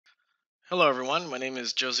Hello everyone, my name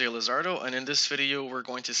is Jose Lizardo, and in this video we're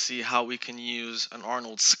going to see how we can use an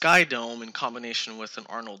Arnold Skydome in combination with an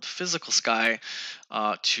Arnold physical sky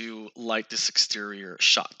to light this exterior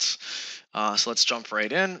shot. So let's jump right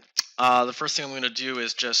in. The first thing I'm going to do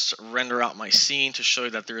is just render out my scene to show you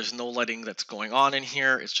that there is no lighting that's going on in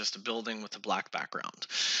here. It's just a building with a black background.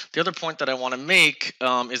 The other point that I want to make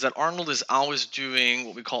is that Arnold is always doing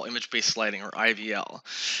what we call image-based lighting, or IVL.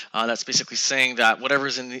 That's basically saying that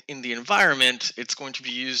whatever's in the environment, it's going to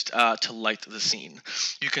be used to light the scene.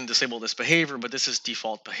 You can disable this behavior, but this is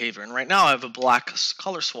default behavior. And right now I have a black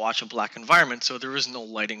color swatch, a black environment, so there is no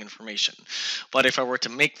lighting information. But if I were to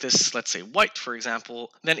make this, let's say, white, for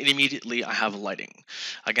example, then immediately I have lighting.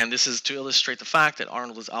 Again, this is to illustrate the fact that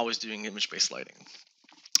Arnold is always doing image-based lighting.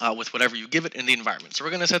 With whatever you give it in the environment. So we're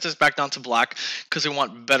going to set this back down to black because we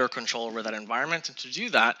want better control over that environment. And to do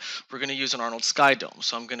that, we're going to use an Arnold Skydome.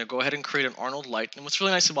 So I'm going to go ahead and create an Arnold light. And what's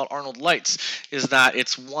really nice about Arnold lights is that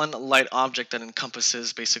it's one light object that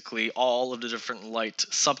encompasses basically all of the different light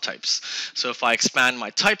subtypes. So if I expand my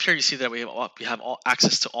type here, you see that we have all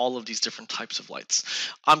access to all of these different types of lights.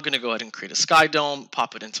 I'm going to go ahead and create a Skydome,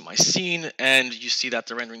 pop it into my scene, and you see that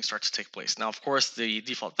the rendering starts to take place. Now, of course, the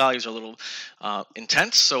default values are a little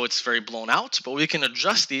intense, so it's very blown out, but we can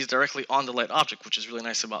adjust these directly on the light object, which is really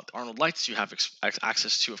nice about the Arnold lights. You have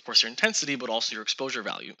access to, of course, your intensity, but also your exposure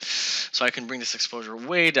value. So I can bring this exposure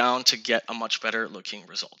way down to get a much better looking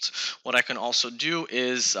result. What I can also do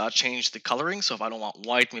is change the coloring. So if I don't want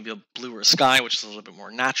white, maybe a blue or a sky, which is a little bit more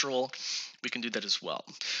natural, we can do that as well.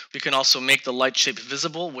 We can also make the light shape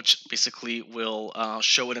visible, which basically will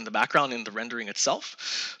show it in the background in the rendering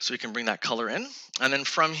itself. So we can bring that color in. And then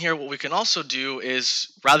from here, what we can also do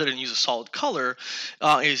is, rather than use a solid color,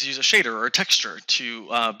 is use a shader or a texture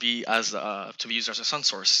to be used as a sun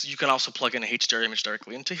source. You can also plug in a HDR image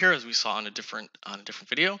directly into here, as we saw on a different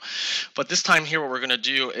video. But this time here, what we're going to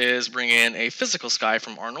do is bring in a physical sky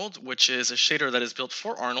from Arnold, which is a shader that is built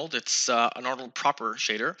for Arnold. It's an Arnold proper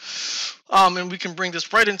shader. And we can bring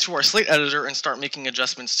this right into our slate editor and start making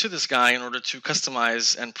adjustments to this guy in order to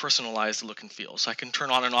customize and personalize the look and feel. So I can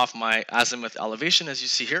turn on and off my azimuth elevation, as you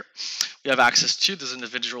see here. We have access to those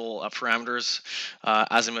individual parameters,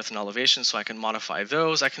 azimuth and elevation, so I can modify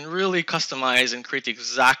those. I can really customize and create the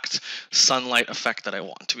exact sunlight effect that I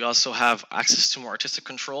want. We also have access to more artistic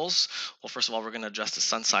controls. Well, first of all, we're going to adjust the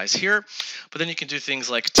sun size here, but then you can do things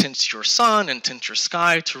like tint your sun and tint your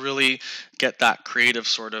sky to really get that creative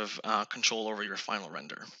sort of control over your final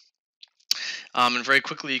render. And very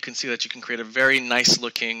quickly, you can see that you can create a very nice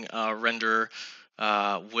looking render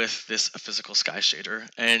with this physical sky shader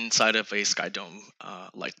inside of a Skydome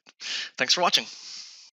light. Thanks for watching.